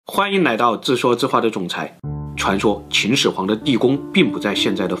欢迎来到自说自话的总裁。传说秦始皇的地宫并不在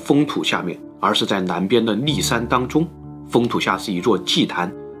现在的封土下面，而是在南边的骊山当中。封土下是一座祭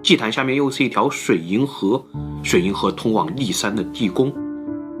坛，祭坛下面又是一条水银河，水银河通往骊山的地宫。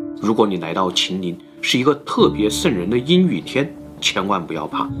如果你来到秦陵，是一个特别瘆人的阴雨天，千万不要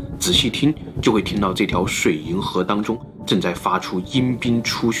怕，仔细听就会听到这条水银河当中正在发出阴兵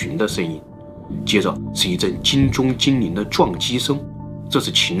出巡的声音。接着是一阵金钟金铃的撞击声，这是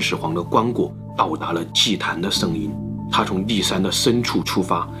秦始皇的棺椁到达了祭坛的声音。他从骊山的深处出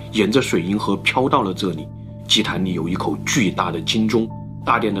发，沿着水银河飘到了这里。祭坛里有一口巨大的金钟，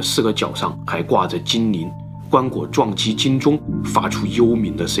大殿的4个角上还挂着金铃，棺椁撞击金钟，发出幽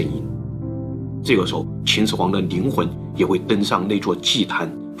鸣的声音。这个时候，秦始皇的灵魂也会登上那座祭坛，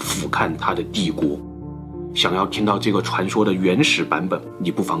俯瞰他的帝国。想要听到这个传说的原始版本，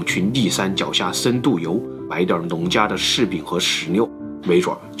你不妨去骊山脚下深度游，买点农家的柿饼和石榴，没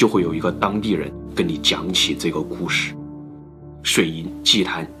准就会有一个当地人跟你讲起这个故事。水银、祭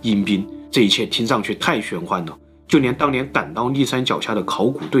坛、阴兵，这一切听上去太玄幻了，就连当年赶到骊山脚下的考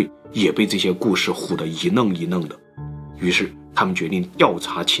古队也被这些故事唬得一愣一愣的。于是他们决定调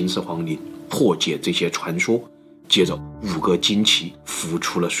查秦始皇陵，破解这些传说。接着5个惊奇浮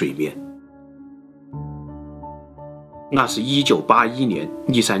出了水面。那是1981年，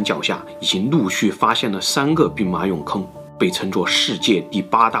骊山脚下已经陆续发现了3个兵马俑坑，被称作世界第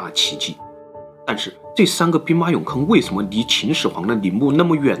8大奇迹。但是这3个兵马俑坑为什么离秦始皇的陵墓那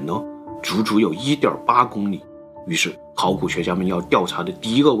么远呢？足足有 1.8 公里。于是考古学家们要调查的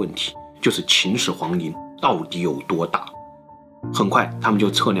第一个问题就是秦始皇陵到底有多大。很快他们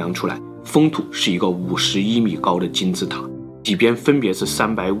就测量出来，封土是一个51米高的金字塔，底边分别是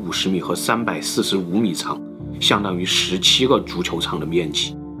350米和345米长，相当于17个足球场的面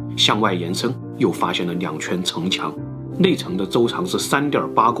积。向外延伸又发现了2圈城墙，内层的周长是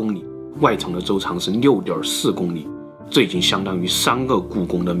 3.8 公里，外层的周长是 6.4 公里，这已经相当于3个故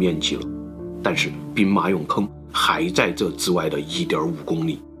宫的面积了。但是兵马俑坑还在这之外的 1.5 公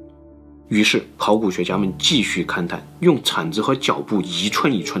里。于是考古学家们继续勘探，用铲子和脚步一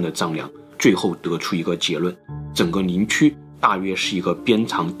寸一寸的丈量，最后得出一个结论：整个陵区大约是一个边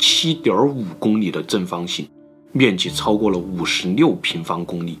长 7.5 公里的正方形，面积超过了56平方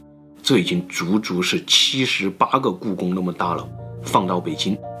公里，这已经足足是78个故宫那么大了。放到北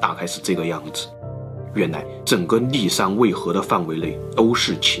京大概是这个样子。原来整个骊山渭河的范围内都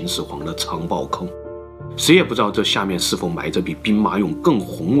是秦始皇的藏宝坑，谁也不知道这下面是否埋着比兵马俑更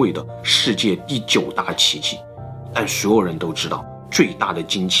宏伟的世界第9大奇迹。但所有人都知道，最大的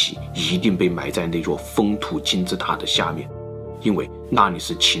惊奇一定被埋在那座封土金字塔的下面，因为那里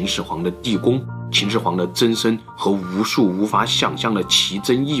是秦始皇的地宫，秦始皇的真身和无数无法想象的奇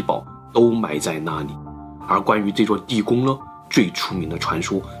珍异宝都埋在那里。而关于这座地宫呢，最出名的传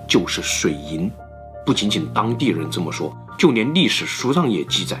说就是水银。不仅仅当地人这么说，就连历史书上也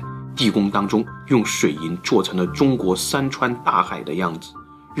记载，地宫当中用水银做成了中国山川大海的样子，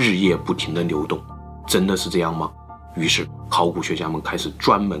日夜不停地流动。真的是这样吗？于是考古学家们开始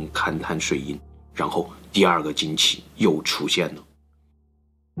专门勘探水银，然后第2个惊奇又出现了。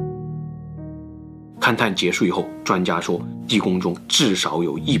勘探结束以后，专家说地宫中至少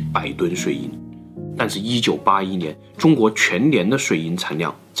有100吨水银。但是1981年中国全年的水银产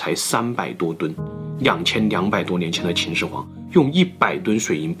量才300多吨，2200多年前的秦始皇用100吨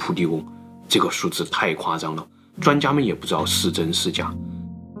水银铺地宫，这个数字太夸张了，专家们也不知道是真是假。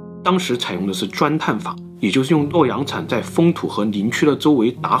当时采用的是钻探法，也就是用洛阳铲在封土和陵区的周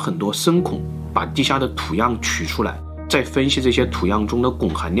围打很多深孔，把地下的土样取出来，再分析这些土样中的汞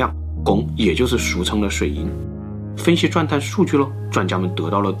含量，汞也就是俗称的水银。分析钻探数据了，专家们得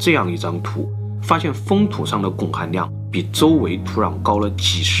到了这样一张图，发现封土上的汞含量比周围土壤高了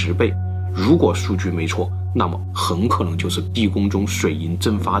几10倍。如果数据没错，那么很可能就是地宫中水银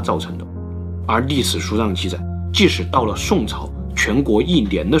蒸发造成的。而历史书上记载，即使到了宋朝，全国1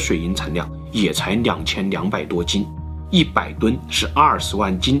年的水银产量也才2200多斤，100吨是20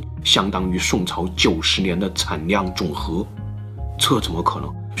万斤，相当于宋朝90年的产量总和。这怎么可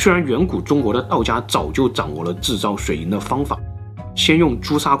能？虽然远古中国的道家早就掌握了制造水银的方法，先用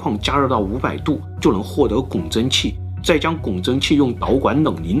朱砂矿加热到500度就能获得汞蒸气，再将汞蒸气用导管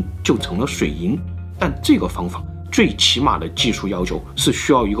冷凝就成了水银。但这个方法最起码的技术要求是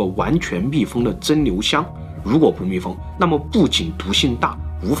需要一个完全密封的蒸馏箱，如果不密封，那么不仅毒性大，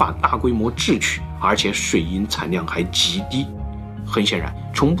无法大规模制取，而且水银产量还极低。很显然，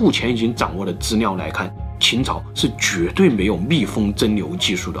从目前已经掌握的资料来看，秦朝是绝对没有密封蒸馏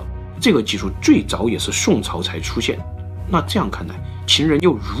技术的，这个技术最早也是宋朝才出现。那这样看来，秦人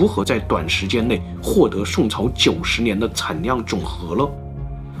又如何在短时间内获得宋朝90年的产量总和了？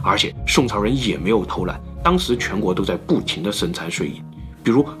而且宋朝人也没有偷懒，当时全国都在不停地生产水银。比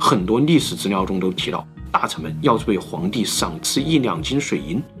如很多历史资料中都提到，大臣们要是被皇帝赏赐1-2斤水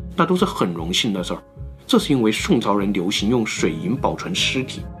银，那都是很荣幸的事儿。这是因为宋朝人流行用水银保存尸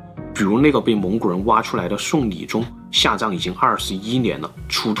体，比如那个被蒙古人挖出来的宋理宗，下葬已经21年了，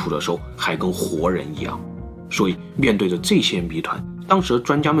出土的时候还跟活人一样。所以面对着这些谜团，当时的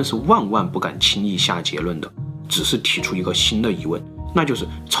专家们是万万不敢轻易下结论的，只是提出一个新的疑问，那就是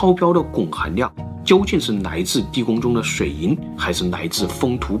超标的汞含量究竟是来自地宫中的水银，还是来自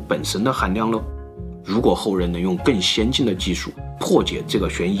风土本身的含量呢？如果后人能用更先进的技术破解这个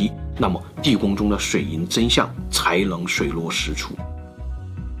悬疑，那么地宫中的水银真相才能水落石出。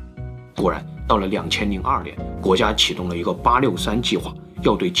果然，到了2002年，国家启动了一个863计划，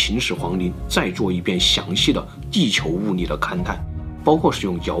要对秦始皇陵再做一遍详细的地球物理的勘探，包括使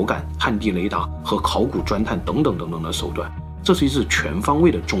用遥感、探地雷达和考古钻探等等的手段。这是一次全方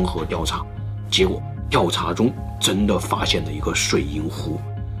位的综合调查。结果调查中真的发现了一个水银湖，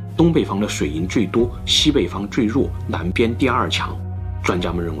东北方的水银最多，西北方最弱，南边第2强。专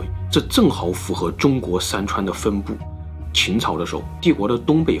家们认为这正好符合中国山川的分布。秦朝的时候，帝国的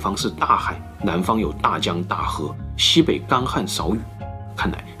东北方是大海，南方有大江大河，西北干旱少雨。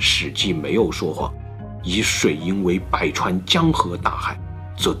看来《史记》没有说谎，以水银为百川江河大海，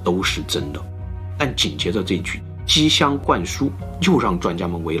这都是真的。但紧接着这句机箱灌输又让专家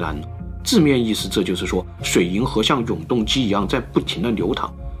们为难了。字面意思这就是说，水银河像永动机一样在不停地流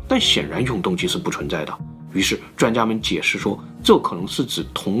淌，但显然永动机是不存在的。于是专家们解释说，这可能是指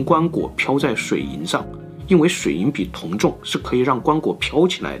铜棺椁飘在水银上，因为水银比铜重，是可以让棺椁飘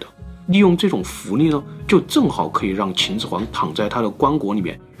起来的。利用这种浮力呢，就正好可以让秦始皇躺在他的棺椁里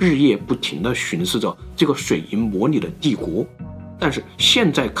面，日夜不停地巡视着这个水银模拟的帝国。但是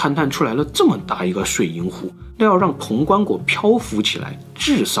现在勘探出来了这么大一个水银湖，那要让铜棺椁漂浮起来，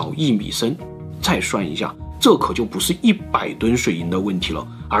至少1米深。再算一下，这可就不是100吨水银的问题了，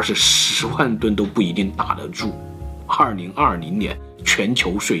而是10万吨都不一定打得住。2020年全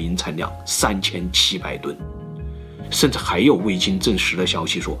球水银产量3700吨。甚至还有未经证实的消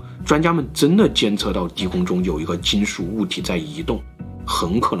息说，专家们真的监测到地宫中有一个金属物体在移动，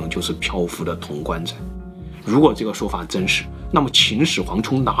很可能就是漂浮的铜棺材。如果这个说法真实，那么秦始皇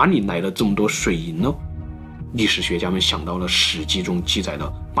从哪里来了这么多水银呢？历史学家们想到了《史记》中记载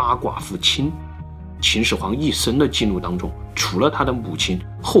的八寡妇亲。秦始皇一生的记录当中，除了他的母亲，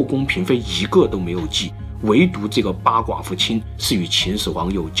后宫嫔妃一个都没有记，唯独这个八寡妇亲是与秦始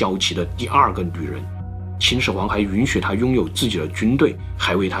皇有交集的第2个女人。秦始皇还允许她拥有自己的军队，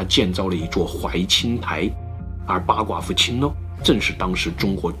还为她建造了一座怀亲台。而八寡妇亲呢，正是当时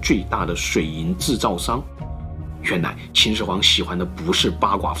中国最大的水银制造商。原来秦始皇喜欢的不是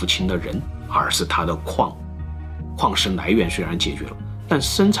八寡妇亲的人，而是他的矿。矿石来源虽然解决了，但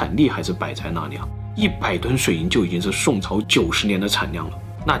生产力还是摆在那里啊！100吨水银就已经是宋朝90年的产量了。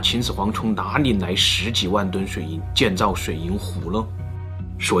那秦始皇从哪里来10几万吨水银建造水银湖呢？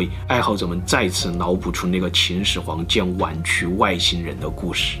所以爱好者们再次脑补出那个秦始皇见晚区外星人的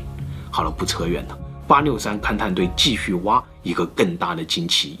故事。好了，不扯远了，863勘探队继续挖，一个更大的惊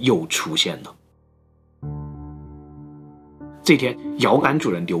奇又出现了。这天，遥感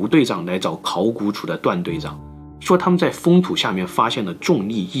主任刘队长来找考古处的段队长，说他们在封土下面发现了重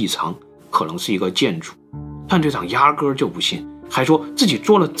力异常，可能是一个建筑。段队长压根儿就不信，还说自己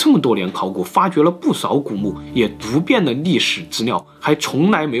做了这么多年考古，发掘了不少古墓，也读遍了历史资料，还从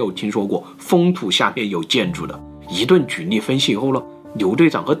来没有听说过封土下面有建筑的。一顿举例分析以后呢，刘队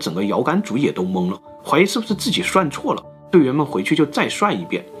长和整个遥感组也都懵了，怀疑是不是自己算错了。队员们回去就再算一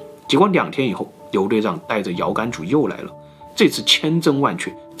遍。结果2天以后，刘队长带着遥感组又来了。这次千真万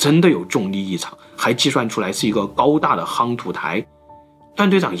确，真的有重力异常，还计算出来是一个高大的夯土台。段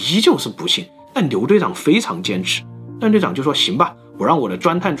队长依旧是不信，但刘队长非常坚持。段队长就说：“行吧，我让我的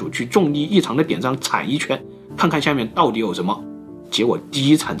钻探组去重力异常的点上铲一圈，看看下面到底有什么。”结果第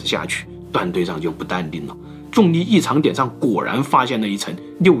一铲子下去，段队长就不淡定了。重力异常点上果然发现了一层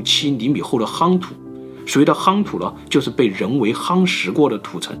6-7厘米厚的夯土。所谓的夯土呢，就是被人为夯实过的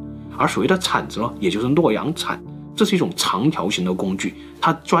土层，而所谓的铲子呢，也就是洛阳铲。这是一种长条形的工具，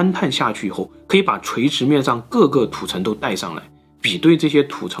它钻探下去以后，可以把垂直面上各个土层都带上来，比对这些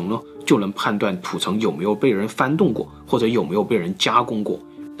土层呢，就能判断土层有没有被人翻动过，或者有没有被人加工过。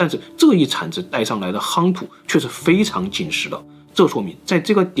但是这一铲子带上来的夯土却是非常紧实的，这说明在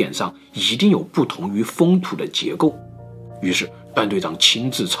这个点上一定有不同于封土的结构。于是段队长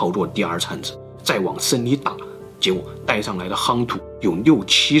亲自操作第2铲子，再往深里打，结果带上来的夯土有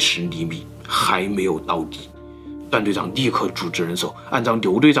60-70厘米，还没有到底。段队长立刻组织人手，按照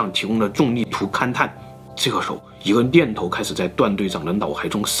刘队长提供的重力图勘探，这个时候，一个念头开始在段队长的脑海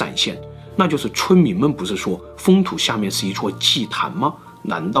中闪现，那就是村民们不是说封土下面是一座祭坛吗？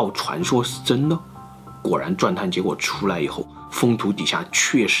难道传说是真的？果然，钻探结果出来以后，封土底下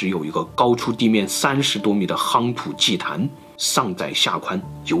确实有一个高出地面30多米的夯土祭坛，上窄下宽，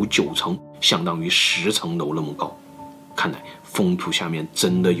有9层，相当于10层楼那么高。看来封土下面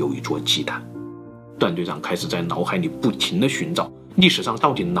真的有一座祭坛。段队长开始在脑海里不停地寻找，历史上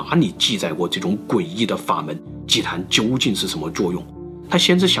到底哪里记载过这种诡异的法门？祭坛究竟是什么作用？他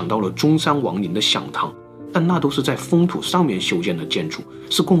先是想到了中山王陵的享堂，但那都是在封土上面修建的建筑，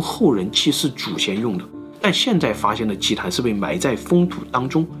是供后人祭祀祖先用的。但现在发现的祭坛是被埋在封土当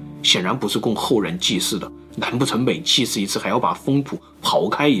中，显然不是供后人祭祀的。难不成每祭祀一次还要把封土刨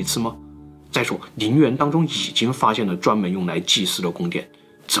开一次吗？再说陵园当中已经发现了专门用来祭祀的宫殿，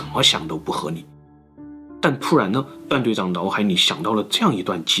怎么想都不合理。但突然呢，段队长脑海里想到了这样一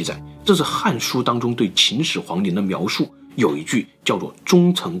段记载，这是《汉书》当中对秦始皇陵的描述，有一句叫做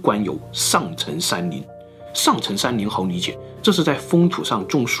中层官游，上层山林。上层山林好理解，这是在封土上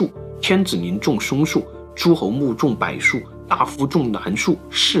种树，天子陵种松树，诸侯墓种柏树，大夫种楠树，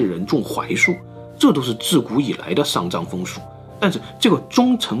士人种槐树，这都是自古以来的丧葬风俗。但是这个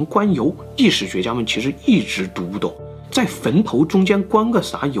中层官游，历史学家们其实一直读不懂，在坟头中间关个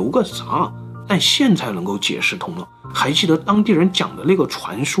啥游个啥，但现在能够解释通了。还记得当地人讲的那个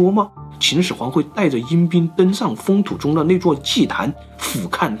传说吗？秦始皇会带着阴兵登上封土中的那座祭坛，俯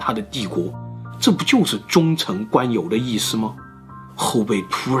瞰他的帝国，这不就是中层官游的意思吗？后背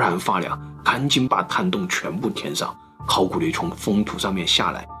突然发凉，赶紧把探洞全部填上。考古队从封土上面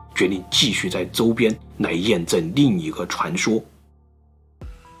下来，决定继续在周边来验证另一个传说。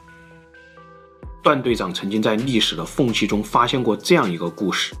段队长曾经在历史的缝隙中发现过这样一个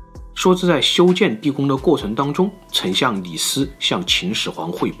故事，说是在修建地宫的过程当中，丞相李斯向秦始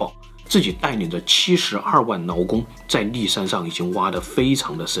皇汇报，自己带领着72万劳工在骊山上已经挖得非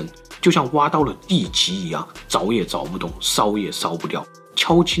常的深，就像挖到了地基一样，凿也凿不动，烧也烧不掉。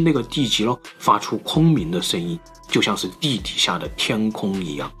敲击那个地基了，发出空鸣的声音，就像是地底下的天空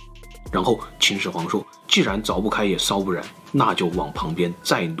一样。然后秦始皇说，既然凿不开也烧不燃，那就往旁边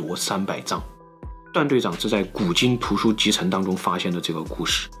再挪300丈。段队长是在古今图书集成当中发现的这个故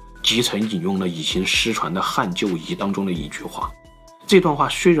事，集成引用了已经失传的汉旧仪当中的一句话。这段话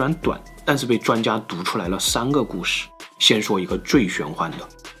虽然短，但是被专家读出来了3个故事。先说一个最玄幻的，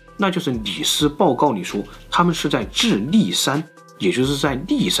那就是李斯报告里说他们是在治骊山，也就是在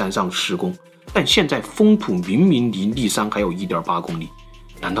骊山上施工，但现在封土明明离骊山还有 1.8 公里，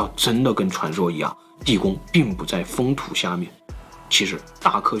难道真的跟传说一样，地宫并不在封土下面？其实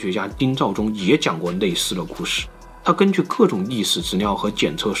大科学家丁肇中也讲过类似的故事，他根据各种历史资料和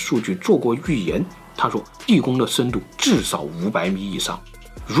检测数据做过预言。他说地宫的深度至少500米以上，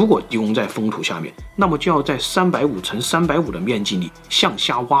如果地宫在封土下面，那么就要在350乘350的面积里向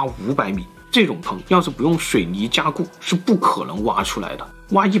下挖500米，这种坑要是不用水泥加固是不可能挖出来的，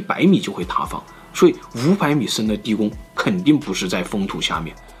挖100米就会塌方。所以500米深的地宫肯定不是在封土下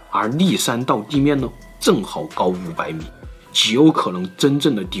面，而骊山到地面呢正好高500米，极有可能真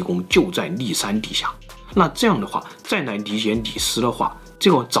正的地宫就在骊山底下。那这样的话，再来理解李斯的话，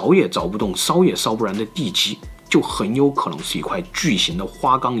这个凿也凿不动，烧也烧不燃的地基，就很有可能是一块巨型的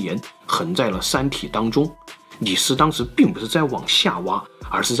花岗岩横在了山体当中。李斯当时并不是在往下挖，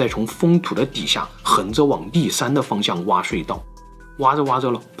而是在从封土的底下横着往骊山的方向挖隧道。挖着挖着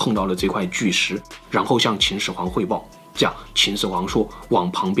了，碰到了这块巨石，然后向秦始皇汇报，这样秦始皇说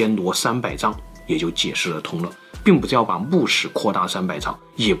往旁边挪300丈，也就解释得通了，并不是要把墓室扩大300丈，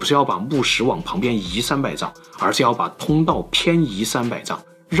也不是要把墓室往旁边移300丈，而是要把通道偏移300丈，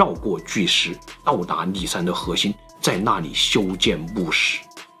绕过巨石，到达骊山的核心，在那里修建墓室。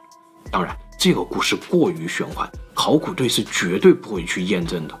当然这个故事过于玄幻，考古队是绝对不会去验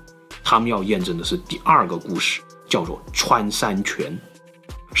证的，他们要验证的是第2个故事，叫做穿山泉。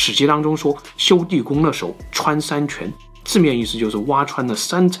史记当中说修地宫的时候穿山泉，字面意思就是挖穿了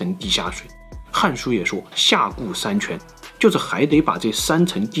3层地下水。汉书也说下固山泉，就是还得把这3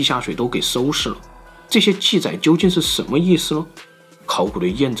层地下水都给收拾了。这些记载究竟是什么意思呢？考古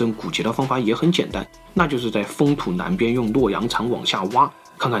队验证古籍的方法也很简单，那就是在封土南边用洛阳铲往下挖，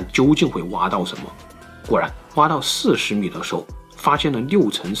看看究竟会挖到什么。果然挖到40米的时候，发现了6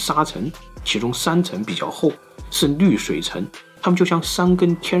层沙层，其中3层比较厚，是滤水层，它们就像3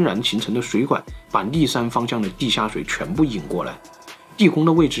根天然形成的水管，把骊山方向的地下水全部引过来。地宫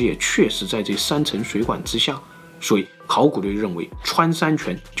的位置也确实在这3层水管之下，所以考古队认为穿山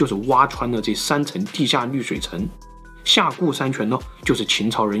泉就是挖穿了这3层地下滤水层。下固山泉呢，就是秦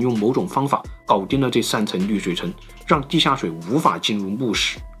朝人用某种方法搞定了这3层滤水层，让地下水无法进入墓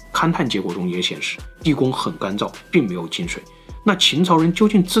室，勘探结果中也显示地宫很干燥，并没有进水。那秦朝人究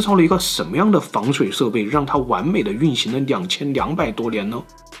竟制造了一个什么样的防水设备，让它完美的运行了2200多年呢？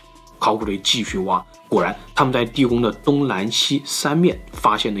考古队继续挖，果然他们在地宫的东南西三面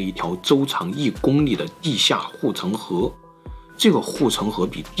发现了一条周长1公里的地下护城河。这个护城河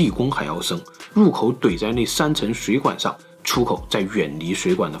比地宫还要深，入口怼在那3层水管上，出口在远离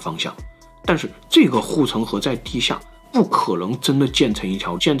水管的方向。但是这个护城河在地下不可能真的建成一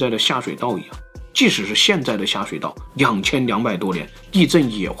条现在的下水道一样，即使是现在的下水道，2200多年地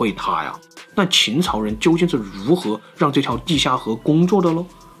震也会塌呀。那秦朝人究竟是如何让这条地下河工作的呢？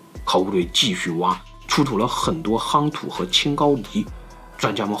考古队继续挖，出土了很多夯土和青高泥。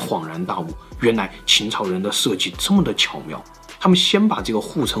专家们恍然大悟，原来秦朝人的设计这么的巧妙。他们先把这个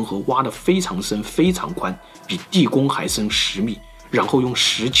护城河挖得非常深非常宽，比地宫还深10米，然后用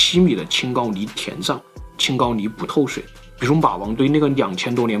17米的青高泥填上。青高泥不透水，比如马王堆那个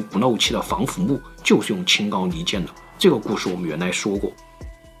2000多年不漏气的防腐墓就是用青高泥建的，这个故事我们原来说过。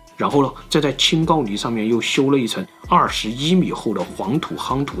然后呢，再在青高泥上面又修了一层21米厚的黄土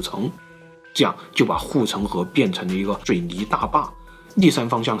夯土层，这样就把护城河变成了一个水泥大坝。第三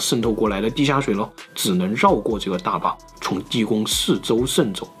方向渗透过来的地下水只能绕过这个大坝，从地宫4周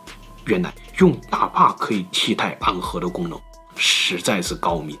渗走。原来用大坝可以替代暗河的功能，实在是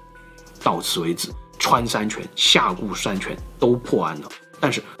高明。到此为止，穿山泉、下固山泉都破案了，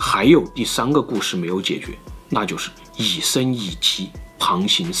但是还有第3个故事没有解决，那就是以身以其，旁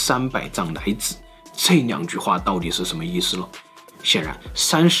行300丈乃止。这2句话到底是什么意思了？显然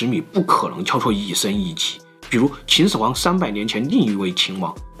30米不可能叫做以身以其。比如秦始皇300年前另一位秦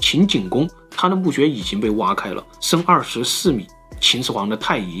王秦景公，他的墓穴已经被挖开了，深24米。秦始皇的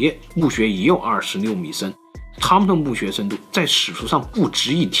太爷墓穴也有26米深，他们的墓穴深度在史书上不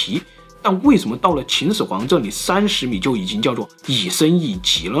值一提，但为什么到了秦始皇这里30米就已经叫做以身以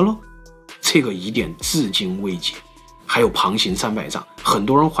其了呢？这个疑点至今未解。还有旁行300丈，很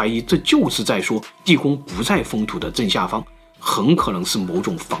多人怀疑这就是在说地宫不在封土的正下方，很可能是某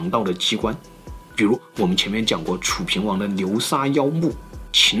种防盗的机关。比如我们前面讲过楚平王的流沙妖墓，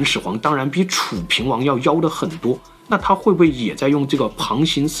秦始皇当然比楚平王要妖的很多，那他会不会也在用这个旁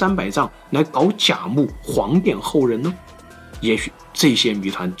行300丈来搞假墓，黄点后人呢？也许这些谜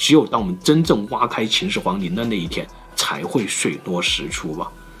团只有当我们真正挖开秦始皇陵的那一天才会水落石出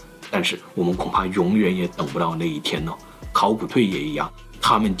吧。但是我们恐怕永远也等不到那一天了。考古队也一样，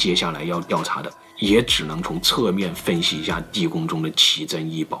他们接下来要调查的也只能从侧面分析一下地宫中的奇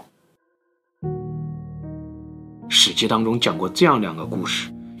珍异宝。史记当中讲过这样2个故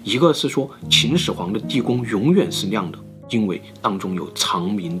事，一个是说秦始皇的地宫永远是亮的，因为当中有长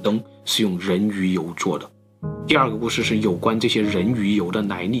明灯，是用人鱼油做的。第2个故事是有关这些人鱼油的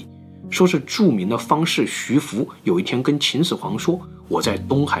来历，说是著名的方士徐福有一天跟秦始皇说，我在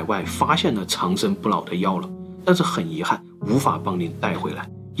东海外发现了长生不老的药了，但是很遗憾无法帮您带回来，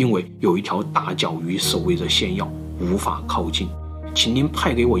因为有一条大角鱼守卫着仙药，无法靠近，请您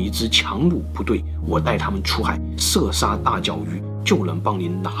派给我一支强弩部队，我带他们出海射杀大角鱼，就能帮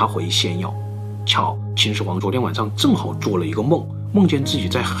您拿回仙药。巧，秦始皇昨天晚上正好做了一个梦，梦见自己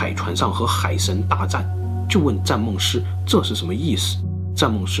在海船上和海神大战，就问战梦师这是什么意思。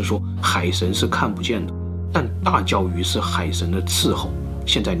战梦师说，海神是看不见的，但大角鱼是海神的伺候，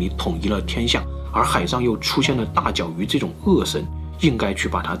现在你统一了天下，而海上又出现了大角鱼这种恶神，应该去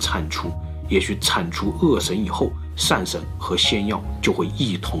把它铲除，也许铲除恶神以后，善神和仙药就会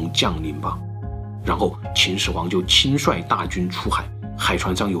一同降临吧。然后秦始皇就亲率大军出海，海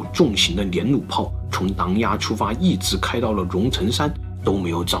船上有重型的连弩炮，从南崖出发，一直开到了龙城山，都没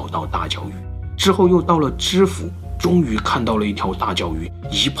有找到大角鱼。之后又到了知府，终于看到了一条大角鱼，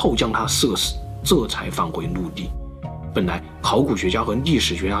一炮将它射死，这才返回陆地。本来考古学家和历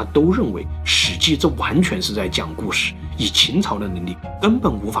史学家都认为《史记》这完全是在讲故事，以秦朝的能力根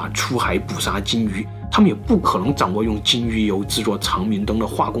本无法出海捕杀金鱼，他们也不可能掌握用金鱼油制作长明灯的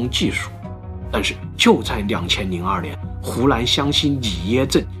化工技术。但是就在2002年，湖南湘西里耶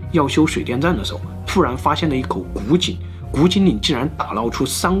镇要修水电站的时候，突然发现了一口古井，古井里竟然打捞出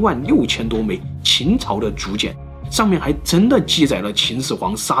36000多枚秦朝的竹简，上面还真的记载了秦始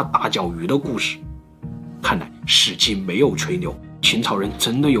皇杀大角鱼的故事。看来《史记》没有吹牛，秦朝人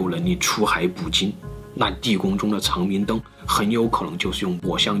真的有能力出海捕金。那地宫中的长明灯很有可能就是用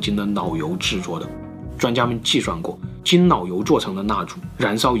抹香鲸的脑油制作的。专家们计算过，金脑油做成的蜡烛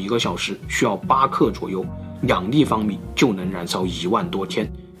燃烧1个小时需要8克左右，2立方米就能燃烧1万多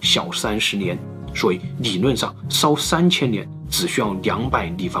天，小30年。所以理论上烧3000年只需要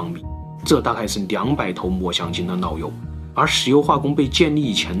200立方米，这大概是200头抹香鲸的脑油。而石油化工被建立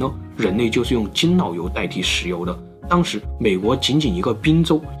以前呢，人类就是用金脑油代替石油的。当时美国仅仅一个宾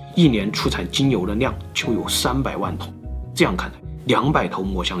州一年出产精油的量就有300万头。这样看来，200头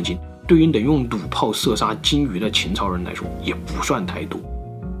抹香鲸对于能用弩炮射杀鲸鱼的秦朝人来说也不算太多。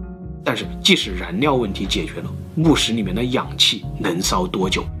但是即使燃料问题解决了，墓室里面的氧气能烧多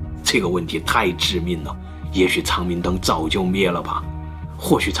久？这个问题太致命了。也许长明灯早就灭了吧？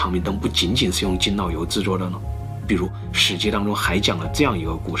或许长明灯不仅仅是用金脑油制作的呢？比如《史记》当中还讲了这样一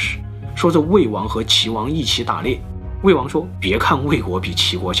个故事，说这魏王和齐王一起打猎。魏王说：“别看魏国比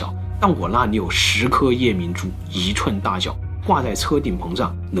齐国小，但我那里有10颗夜明珠，1寸大小，挂在车顶棚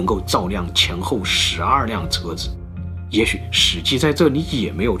上，能够照亮前后12辆车子。”也许《史记》在这里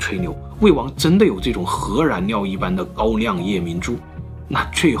也没有吹牛，魏王真的有这种核燃料一般的高亮夜明珠，那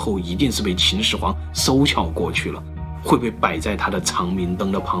最后一定是被秦始皇收缴过去了，会被摆在他的长明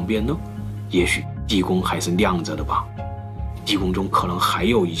灯的旁边呢？也许地宫还是亮着的吧。地宫中可能还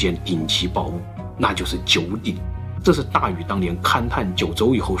有一件顶级宝物，那就是九鼎。这是大禹当年勘探九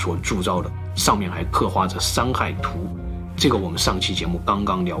州以后所铸造的，上面还刻画着山海图。这个我们上期节目刚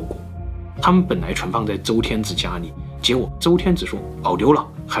刚聊过。他们本来存放在周天子家里，结果周天子说搞丢了，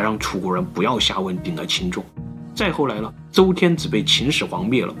还让楚国人不要下问鼎的轻重。再后来了，周天子被秦始皇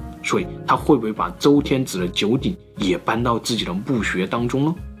灭了，所以他会不会把周天子的九鼎也搬到自己的墓穴当中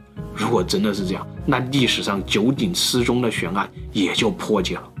呢？如果真的是这样，那历史上九鼎失踪的悬案也就破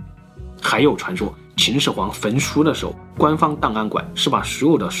解了。还有传说，秦始皇焚书的时候，官方档案馆是把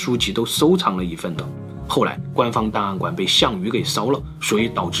所有的书籍都收藏了一份的。后来官方档案馆被项羽给烧了，所以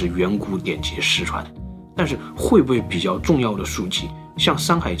导致远古典籍失传。但是会不会比较重要的书籍，像《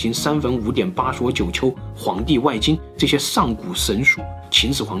山海经》3分5典、8说9丘、黄帝外经这些上古神书，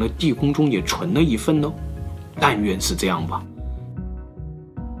秦始皇的地宫中也存了一份呢？但愿是这样吧。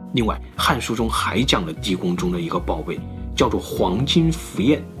另外，《汉书》中还讲了地宫中的一个宝贝，叫做黄金符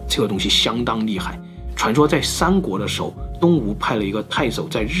砚。这个东西相当厉害，传说在三国的时候，东吴派了一个太守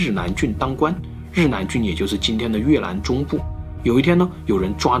在日南郡当官，日南郡也就是今天的越南中部。有一天呢，有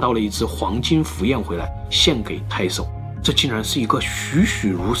人抓到了一只黄金符砚回来，献给太守。这竟然是一个栩栩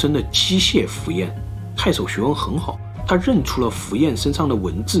如生的机械符砚。太守学问很好，他认出了符砚身上的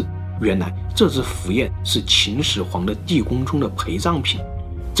文字，原来这只符砚是秦始皇的地宫中的陪葬品。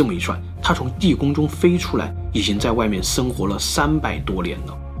这么一算，他从地宫中飞出来，已经在外面生活了300多年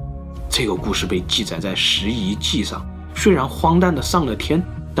了。这个故事被记载在《拾遗记》上，虽然荒诞的上了天，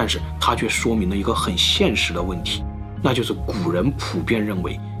但是它却说明了一个很现实的问题，那就是古人普遍认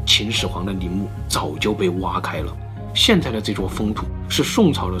为秦始皇的陵墓早就被挖开了。现在的这座封土是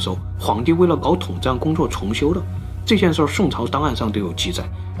宋朝的时候皇帝为了搞统战工作重修的，这件事宋朝档案上都有记载。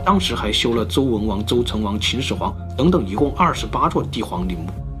当时还修了周文王、周成王、秦始皇等等一共28座帝皇陵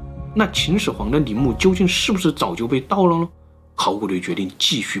墓。那秦始皇的陵墓究竟是不是早就被盗了呢？考古队决定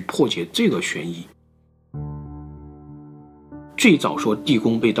继续破解这个悬疑。最早说地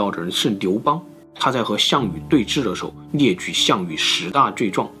宫被盗的人是刘邦，他在和项羽对峙的时候列举项羽10大罪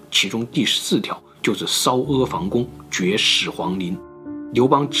状，其中第4条就是烧阿房宫、掘始皇陵。刘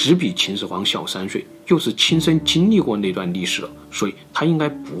邦只比秦始皇小3岁，又是亲身经历过那段历史了，所以他应该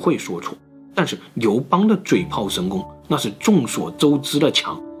不会说错。但是刘邦的嘴炮神功那是众所周知的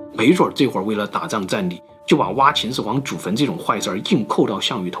强，没准这会儿为了打仗占理，就把挖秦始皇祖坟这种坏事硬扣到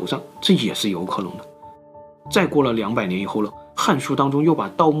项羽头上，这也是有可能的。再过了200年以后了，《汉书》当中又把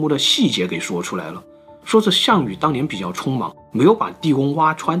盗墓的细节给说出来了，说是项羽当年比较匆忙，没有把地宫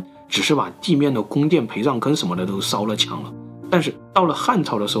挖穿，只是把地面的宫殿、陪葬坑什么的都烧了抢了。但是到了汉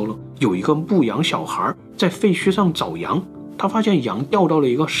朝的时候呢，有一个牧羊小孩在废墟上找羊，他发现羊掉到了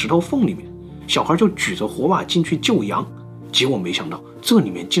一个石头缝里面，小孩就举着火把进去救羊，结果没想到这里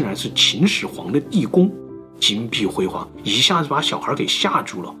面竟然是秦始皇的地宫，金碧辉煌，一下子把小孩给吓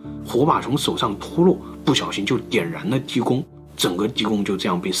住了，火把从手上脱落，不小心就点燃了地宫，整个地宫就这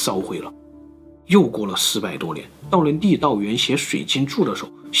样被烧毁了。又过了400多年，到了郦道元写水经注的时候，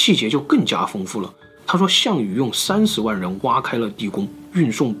细节就更加丰富了。他说项羽用30万人挖开了地宫，运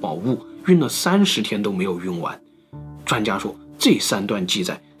送宝物，运了30天都没有运完。专家说这3段记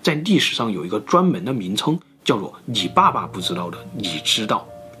载在历史上有一个专门的名称，叫做你爸爸不知道的你知道，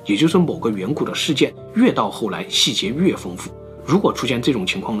也就是某个远古的事件越到后来细节越丰富。如果出现这种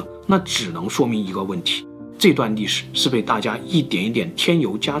情况呢，那只能说明一个问题，这段历史是被大家一点一点添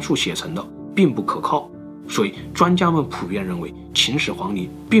油加醋写成的，并不可靠。所以专家们普遍认为秦始皇陵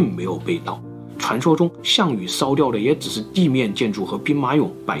并没有被盗，传说中项羽烧掉的也只是地面建筑和兵马俑、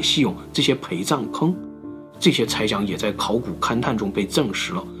百戏俑这些陪葬坑。这些猜想也在考古勘探中被证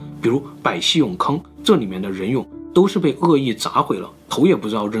实了，比如百戏俑坑，这里面的人俑都是被恶意砸毁了，头也不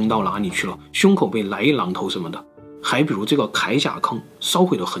知道扔到哪里去了，胸口被来一榔头什么的。还比如这个铠甲坑，烧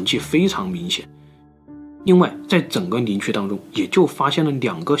毁的痕迹非常明显。另外，在整个陵区当中，也就发现了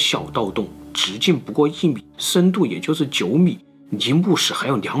2个小盗洞，直径不过1米，深度也就是9米，离墓室还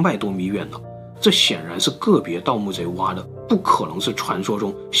有200多米远呢。这显然是个别盗墓贼挖的，不可能是传说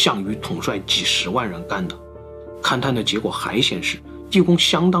中项羽统帅几十万人干的。勘探的结果还显示，地宫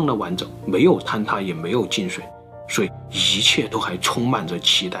相当的完整，没有坍塌，也没有进水，所以一切都还充满着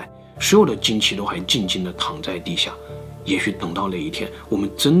期待，所有的惊奇都还静静地躺在地下。也许等到哪一天，我们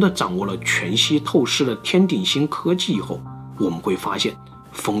真的掌握了全息透视的天顶星科技以后，我们会发现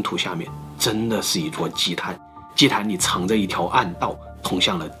封土下面真的是一座祭坛，祭坛里藏着一条暗道，通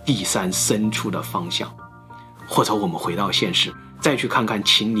向了地山深处的方向。或者我们回到现实，再去看看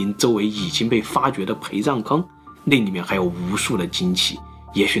秦陵周围已经被发掘的陪葬坑，那里面还有无数的惊奇，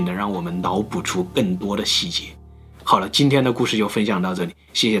也许能让我们脑补出更多的细节。好了，今天的故事就分享到这里，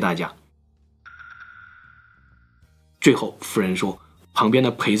谢谢大家。最后夫人说，旁边的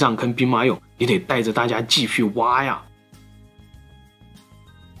陪葬坑兵马俑，你得带着大家继续挖呀。